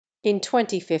In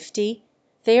 2050,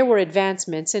 there were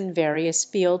advancements in various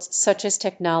fields such as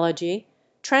technology,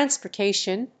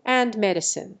 transportation, and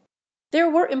medicine. There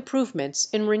were improvements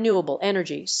in renewable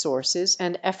energy sources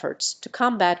and efforts to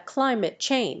combat climate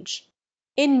change.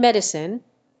 In medicine,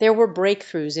 there were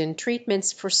breakthroughs in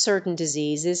treatments for certain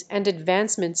diseases and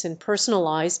advancements in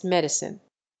personalized medicine.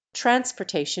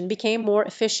 Transportation became more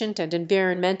efficient and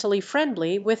environmentally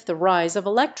friendly with the rise of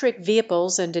electric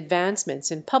vehicles and advancements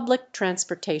in public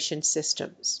transportation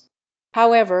systems.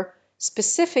 However,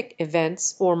 specific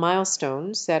events or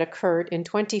milestones that occurred in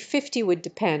 2050 would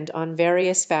depend on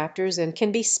various factors and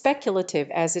can be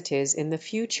speculative as it is in the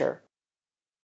future.